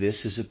least of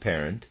this is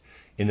apparent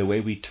in the way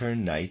we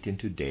turn night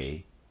into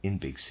day in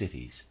big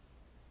cities.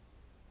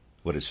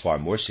 What is far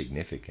more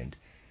significant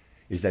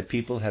is that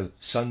people have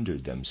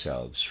sundered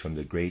themselves from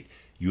the great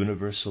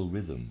universal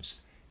rhythms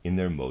in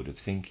their mode of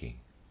thinking.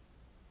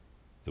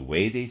 The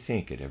way they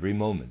think at every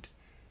moment,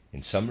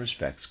 in some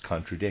respects,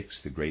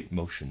 contradicts the great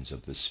motions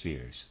of the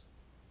spheres.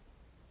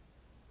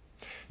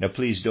 Now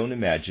please don't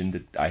imagine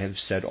that I have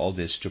said all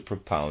this to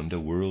propound a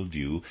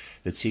worldview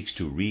that seeks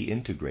to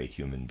reintegrate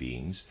human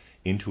beings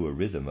into a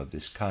rhythm of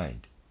this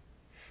kind.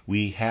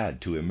 We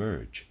had to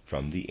emerge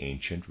from the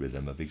ancient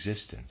rhythm of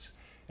existence,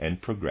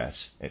 and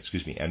progress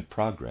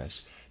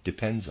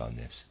depends on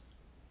this.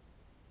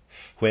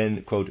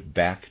 When, quote,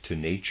 back to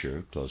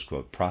nature, close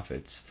quote,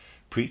 prophets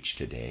preach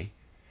today,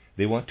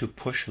 they want to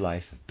push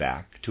life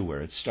back to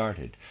where it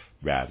started,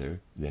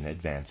 rather than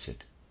advance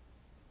it.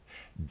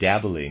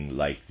 Dabbling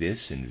like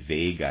this in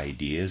vague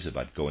ideas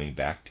about going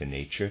back to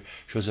nature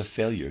shows a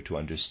failure to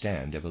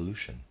understand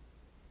evolution.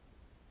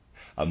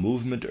 A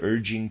movement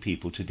urging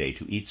people today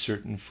to eat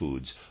certain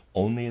foods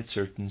only at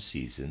certain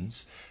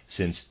seasons,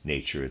 since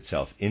nature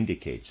itself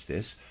indicates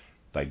this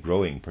by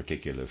growing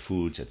particular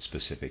foods at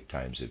specific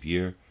times of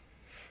year,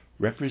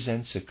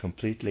 represents a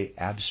completely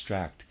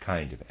abstract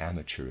kind of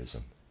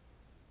amateurism.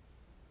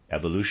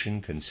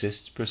 Evolution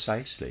consists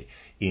precisely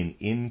in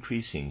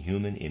increasing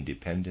human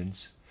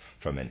independence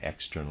from an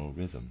external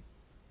rhythm.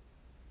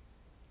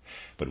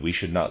 But we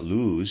should not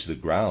lose the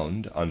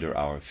ground under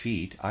our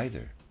feet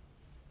either.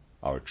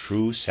 Our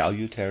true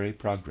salutary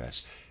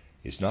progress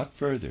is not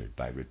furthered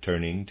by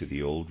returning to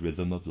the old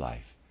rhythm of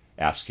life,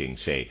 asking,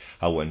 say,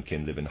 how one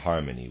can live in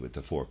harmony with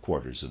the 4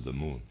 quarters of the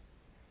moon.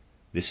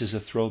 This is a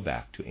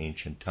throwback to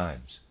ancient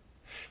times,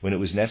 when it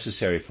was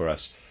necessary for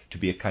us to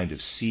be a kind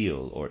of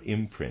seal or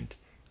imprint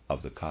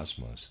of the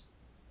cosmos.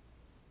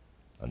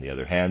 On the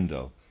other hand,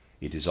 though,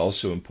 it is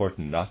also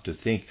important not to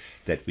think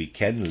that we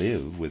can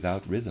live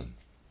without rhythm.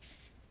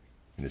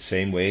 In the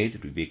same way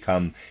that we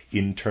become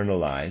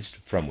internalized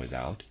from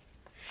without,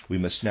 we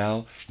must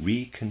now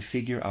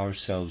reconfigure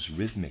ourselves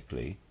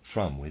rhythmically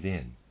from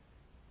within.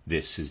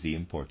 This is the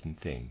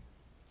important thing.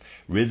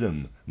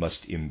 Rhythm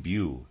must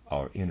imbue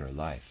our inner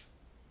life.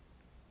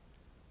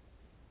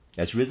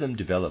 As rhythm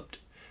developed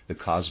the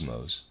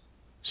cosmos,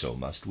 so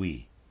must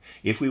we,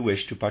 if we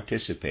wish to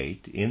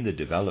participate in the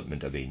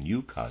development of a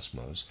new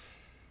cosmos,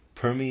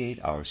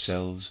 permeate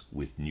ourselves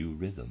with new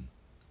rhythm.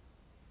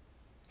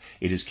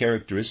 It is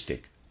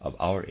characteristic of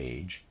our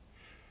age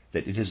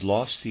that it has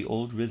lost the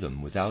old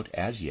rhythm without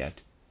as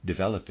yet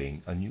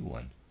developing a new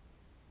one.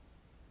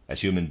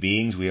 As human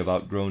beings, we have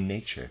outgrown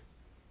nature.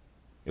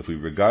 If we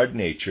regard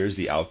nature as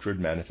the outward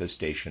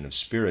manifestation of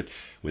spirit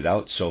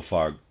without so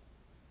far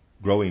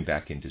growing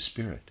back into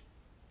spirit,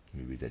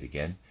 let me read that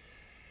again.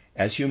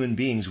 As human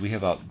beings, we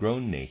have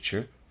outgrown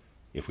nature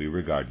if we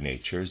regard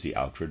nature as the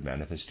outward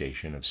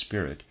manifestation of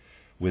spirit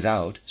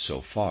without,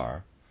 so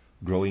far,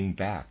 growing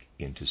back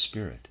into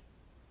spirit.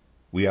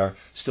 We are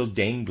still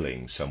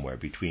dangling somewhere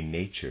between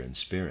nature and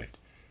spirit,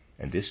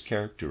 and this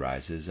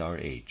characterizes our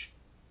age.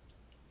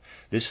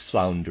 This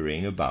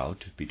floundering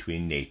about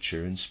between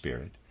nature and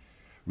spirit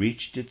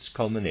reached its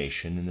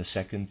culmination in the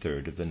second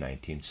third of the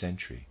 19th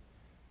century.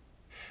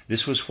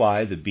 This was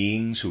why the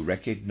beings who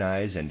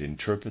recognize and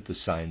interpret the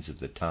signs of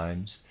the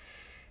times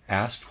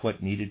asked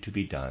what needed to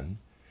be done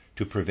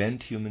to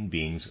prevent human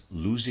beings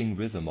losing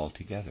rhythm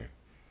altogether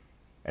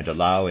and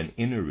allow an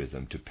inner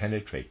rhythm to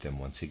penetrate them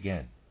once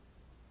again.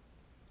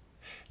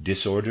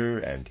 Disorder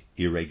and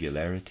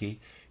irregularity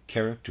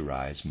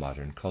characterize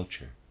modern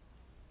culture.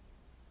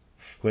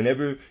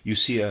 Whenever you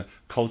see a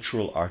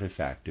cultural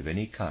artifact of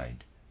any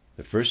kind,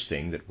 the first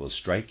thing that will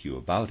strike you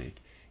about it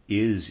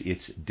is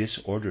its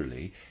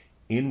disorderly,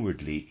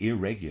 inwardly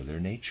irregular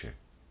nature.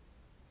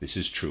 This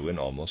is true in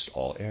almost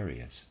all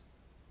areas.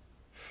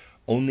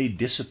 Only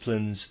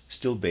disciplines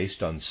still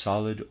based on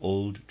solid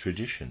old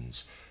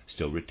traditions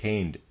still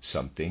retained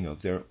something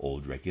of their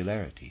old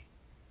regularity.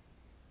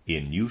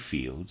 In new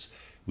fields,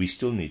 we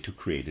still need to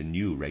create a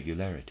new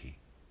regularity.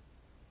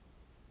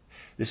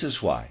 This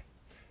is why,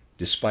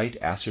 despite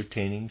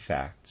ascertaining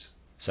facts,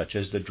 such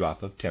as the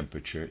drop of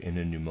temperature in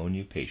a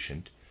pneumonia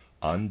patient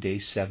on day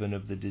 7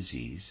 of the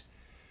disease,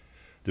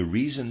 the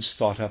reasons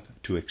thought up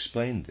to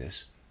explain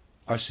this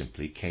are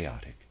simply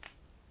chaotic.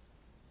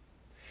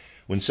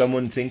 When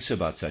someone thinks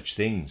about such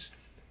things,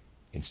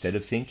 instead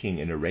of thinking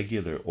in a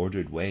regular,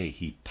 ordered way,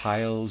 he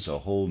piles a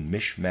whole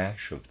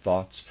mishmash of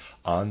thoughts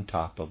on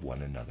top of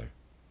one another.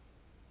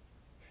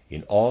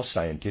 In all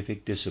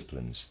scientific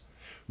disciplines,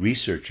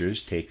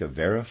 researchers take a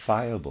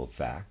verifiable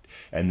fact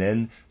and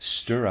then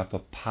stir up a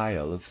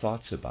pile of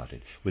thoughts about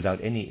it without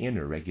any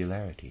inner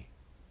regularity.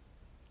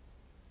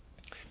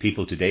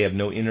 People today have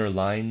no inner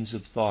lines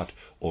of thought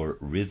or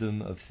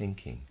rhythm of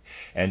thinking,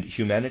 and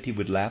humanity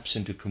would lapse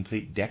into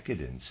complete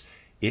decadence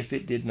if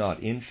it did not,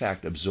 in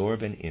fact,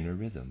 absorb an inner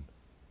rhythm.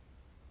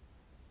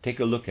 Take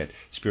a look at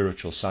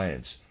spiritual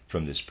science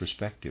from this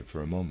perspective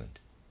for a moment.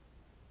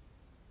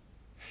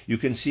 You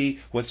can see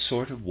what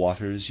sort of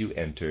waters you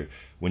enter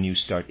when you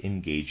start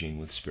engaging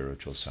with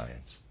spiritual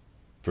science.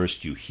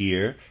 First you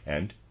hear,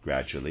 and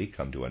gradually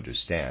come to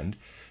understand,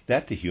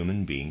 that the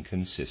human being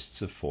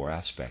consists of 4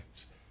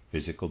 aspects: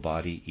 physical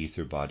body,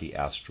 ether body,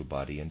 astral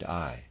body, and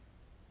I.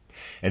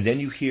 And then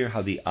you hear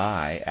how the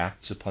I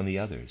acts upon the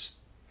others,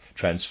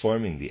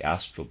 transforming the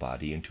astral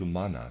body into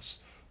manas,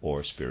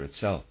 or spirit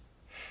self,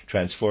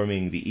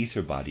 transforming the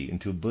ether body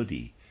into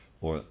buddhi,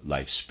 or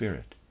life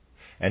spirit,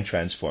 and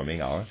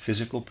transforming our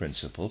physical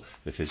principle,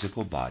 the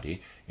physical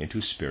body,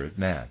 into spirit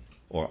man,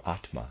 or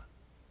atma.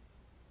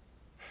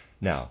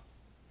 Now,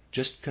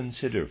 just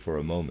consider for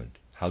a moment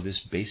how this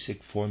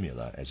basic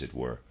formula, as it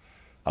were,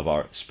 of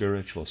our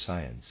spiritual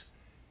science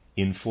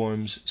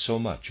informs so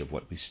much of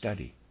what we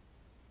study.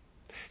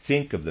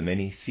 Think of the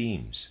many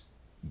themes,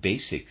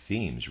 basic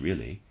themes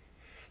really,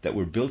 that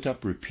were built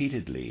up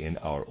repeatedly in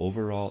our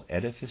overall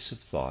edifice of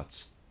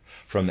thoughts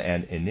from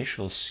an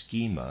initial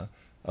schema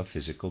of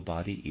physical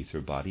body,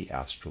 ether body,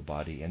 astral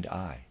body, and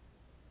I.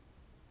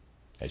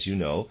 As you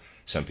know,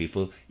 some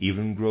people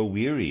even grow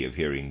weary of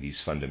hearing these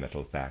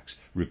fundamental facts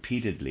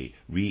repeatedly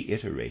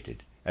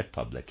reiterated at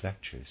public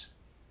lectures.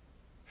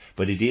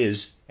 But it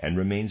is and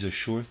remains a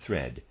sure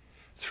thread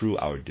through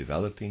our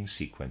developing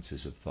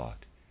sequences of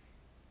thought.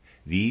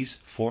 These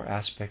four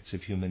aspects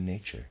of human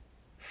nature,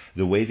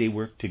 the way they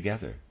work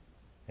together,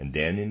 and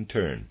then in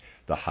turn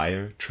the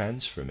higher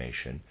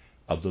transformation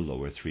of the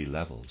lower three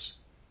levels,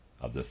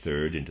 of the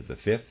third into the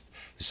fifth,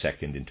 the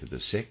second into the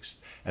sixth,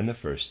 and the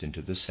first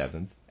into the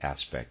seventh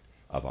aspect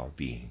of our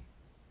being.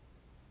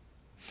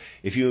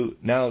 If you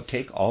now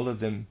take all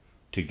of them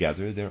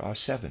together, there are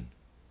 7: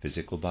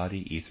 physical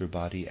body, ether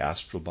body,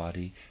 astral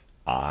body,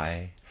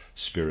 I,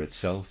 spirit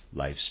self,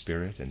 life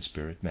spirit, and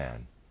spirit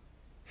man.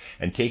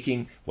 And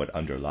taking what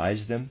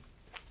underlies them,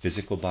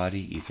 physical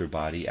body, ether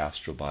body,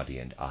 astral body,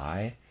 and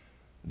I,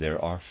 there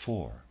are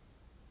 4.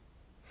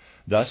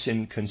 Thus,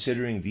 in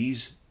considering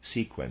these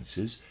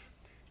sequences,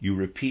 you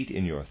repeat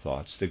in your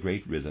thoughts the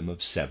great rhythm of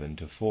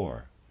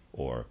 7-4,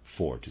 or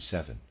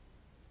 4-7.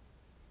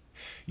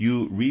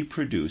 You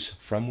reproduce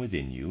from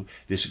within you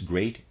this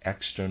great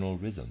external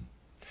rhythm,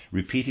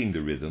 repeating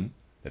the rhythm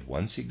that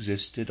once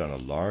existed on a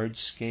large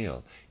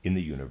scale in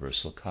the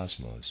universal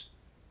cosmos.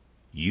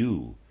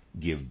 You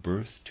give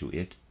birth to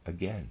it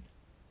again.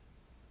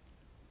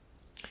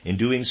 In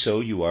doing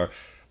so, you are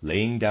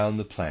laying down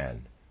the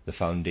plan, the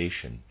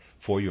foundation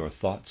for your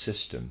thought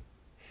system,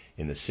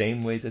 in the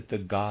same way that the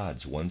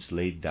gods once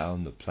laid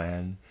down the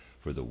plan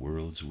for the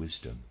world's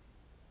wisdom.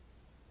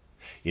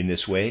 In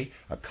this way,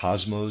 a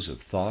cosmos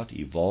of thought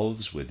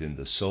evolves within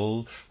the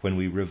soul when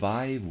we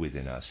revive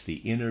within us the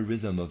inner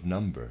rhythm of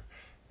number,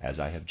 as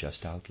I have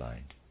just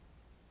outlined.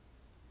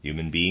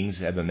 Human beings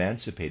have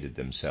emancipated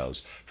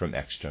themselves from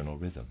external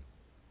rhythm.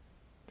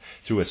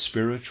 Through a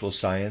spiritual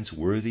science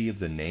worthy of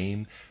the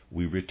name,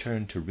 we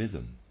return to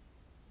rhythm,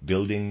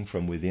 building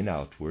from within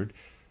outward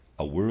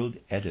a world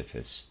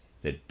edifice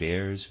that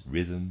bears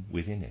rhythm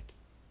within it.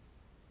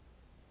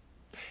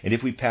 And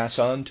if we pass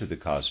on to the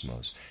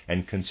cosmos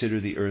and consider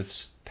the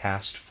Earth's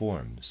past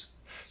forms,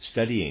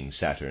 studying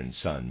Saturn,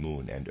 Sun,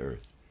 Moon, and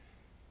Earth,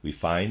 we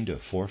find a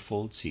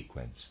fourfold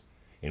sequence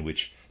in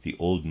which the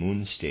old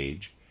moon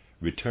stage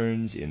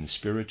returns in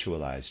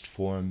spiritualized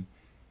form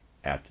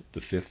at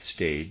the 5th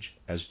stage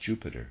as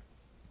Jupiter.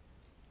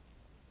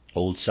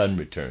 Old Sun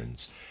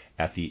returns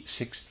at the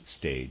 6th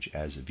stage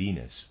as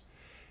Venus,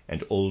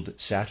 and old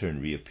Saturn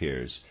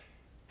reappears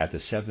at the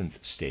 7th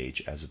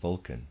stage as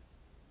Vulcan.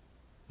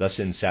 Thus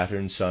in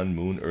Saturn, Sun,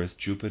 Moon, Earth,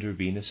 Jupiter,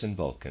 Venus, and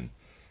Vulcan,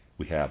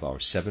 we have our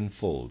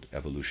 7-fold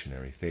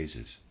evolutionary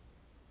phases.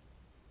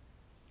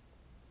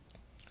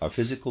 Our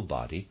physical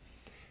body,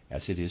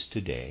 as it is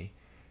today,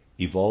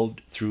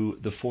 evolved through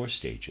the 4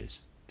 stages,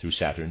 through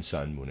Saturn,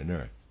 Sun, Moon, and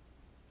Earth.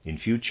 In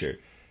future,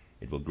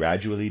 it will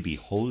gradually be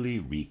wholly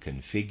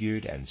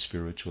reconfigured and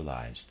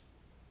spiritualized.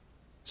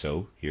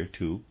 So, here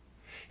too,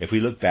 if we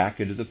look back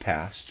into the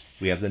past,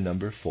 we have the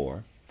number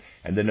 4,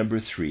 and the number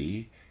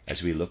 3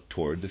 as we look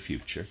toward the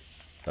future,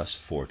 thus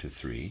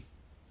 4-3,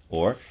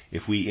 or,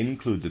 if we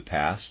include the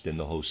past in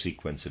the whole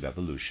sequence of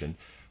evolution,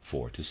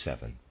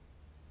 4-7.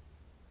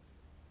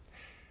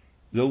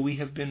 Though we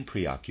have been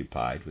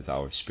preoccupied with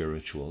our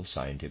spiritual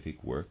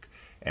scientific work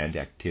and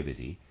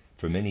activity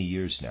for many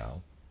years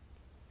now,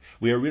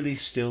 we are really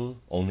still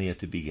only at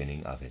the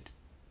beginning of it.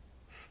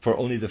 For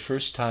only the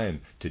first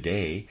time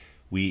today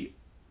we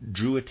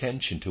drew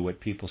attention to what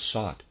people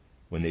sought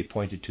when they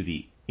pointed to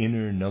the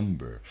inner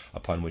number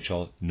upon which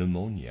all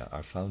pneumonia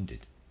are founded.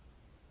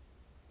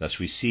 Thus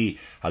we see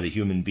how the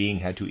human being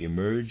had to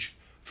emerge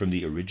from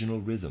the original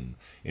rhythm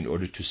in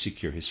order to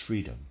secure his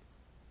freedom.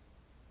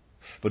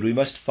 But we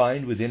must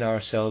find within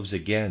ourselves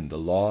again the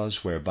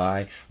laws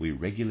whereby we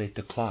regulate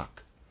the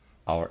clock,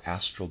 our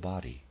astral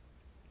body.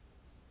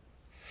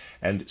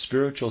 And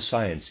spiritual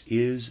science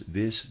is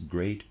this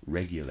great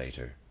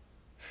regulator,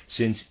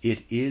 since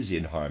it is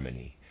in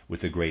harmony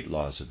with the great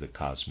laws of the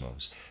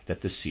cosmos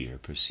that the seer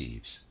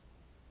perceives.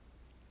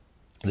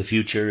 The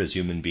future, as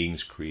human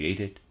beings create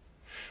it,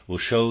 will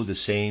show the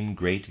same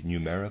great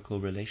numerical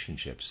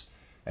relationships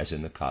as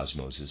in the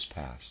cosmos'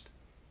 past,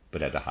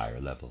 but at a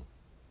higher level.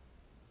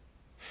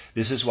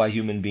 This is why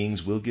human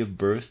beings will give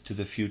birth to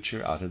the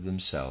future out of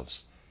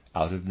themselves,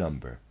 out of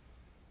number,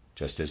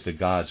 just as the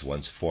gods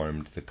once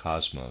formed the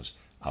cosmos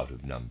out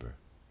of number.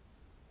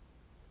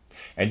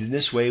 And in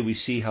this way we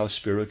see how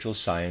spiritual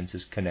science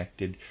is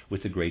connected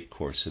with the great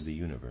course of the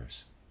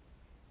universe.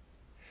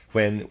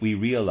 When we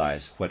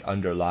realize what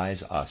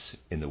underlies us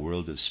in the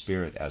world of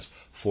spirit as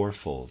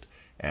fourfold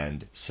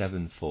and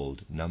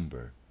sevenfold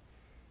number,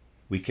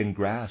 we can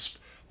grasp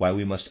why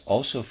we must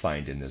also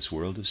find in this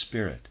world of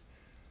spirit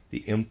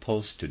the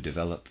impulse to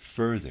develop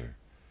further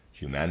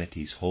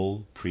humanity's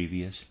whole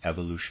previous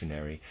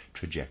evolutionary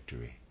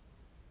trajectory.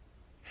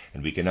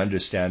 And we can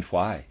understand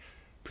why,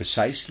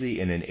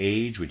 precisely in an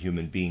age when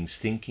human beings'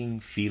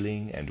 thinking,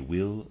 feeling, and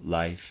will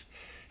life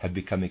have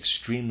become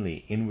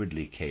extremely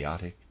inwardly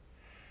chaotic,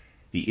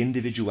 the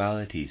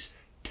individualities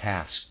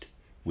tasked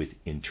with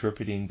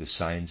interpreting the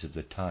signs of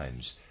the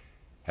times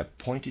have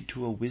pointed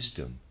to a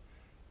wisdom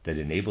that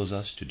enables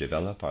us to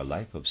develop our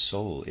life of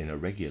soul in a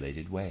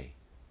regulated way,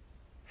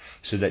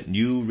 so that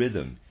new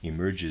rhythm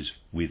emerges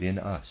within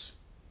us.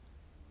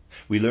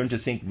 We learn to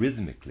think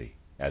rhythmically,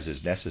 as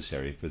is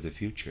necessary for the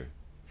future,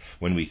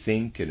 when we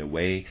think in a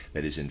way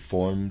that is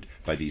informed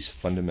by these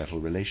fundamental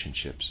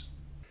relationships.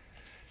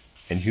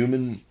 And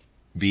human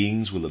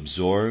beings will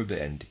absorb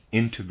and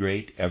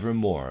integrate ever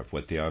more of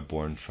what they are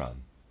born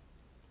from.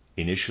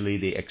 Initially,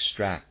 they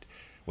extract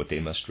what they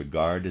must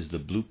regard as the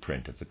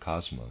blueprint of the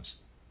cosmos.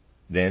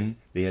 Then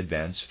they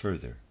advance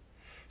further,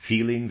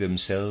 feeling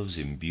themselves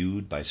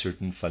imbued by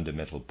certain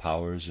fundamental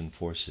powers and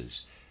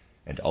forces,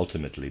 and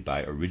ultimately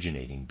by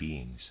originating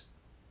beings.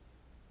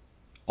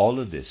 All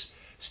of this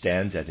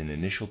stands at an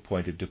initial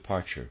point of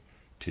departure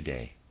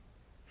today,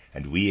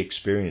 and we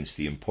experience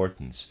the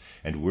importance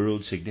and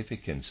world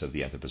significance of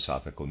the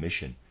anthroposophical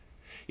mission,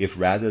 if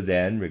rather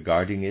than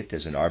regarding it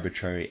as an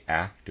arbitrary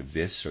act of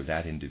this or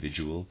that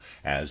individual,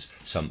 as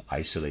some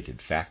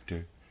isolated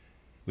factor,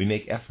 we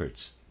make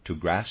efforts to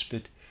grasp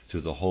it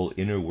through the whole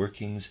inner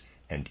workings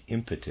and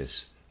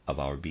impetus of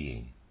our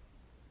being.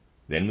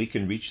 Then we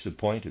can reach the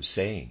point of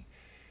saying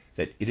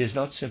that it is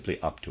not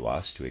simply up to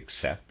us to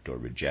accept or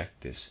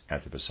reject this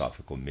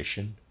anthroposophical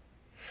mission,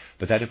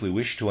 but that if we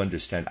wish to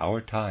understand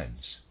our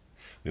times,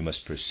 we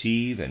must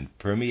perceive and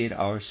permeate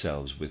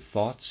ourselves with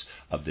thoughts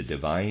of the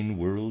divine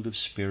world of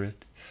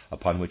spirit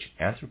upon which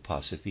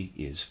anthroposophy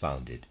is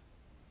founded.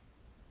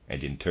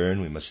 And in turn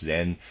we must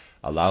then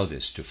allow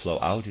this to flow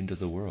out into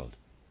the world,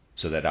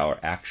 so that our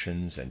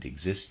actions and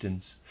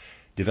existence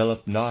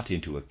develop not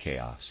into a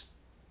chaos,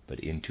 but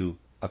into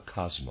a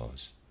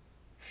cosmos,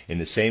 in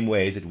the same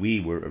way that we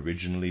were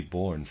originally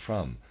born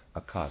from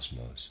a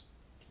cosmos.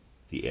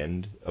 The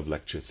end of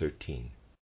Lecture 13.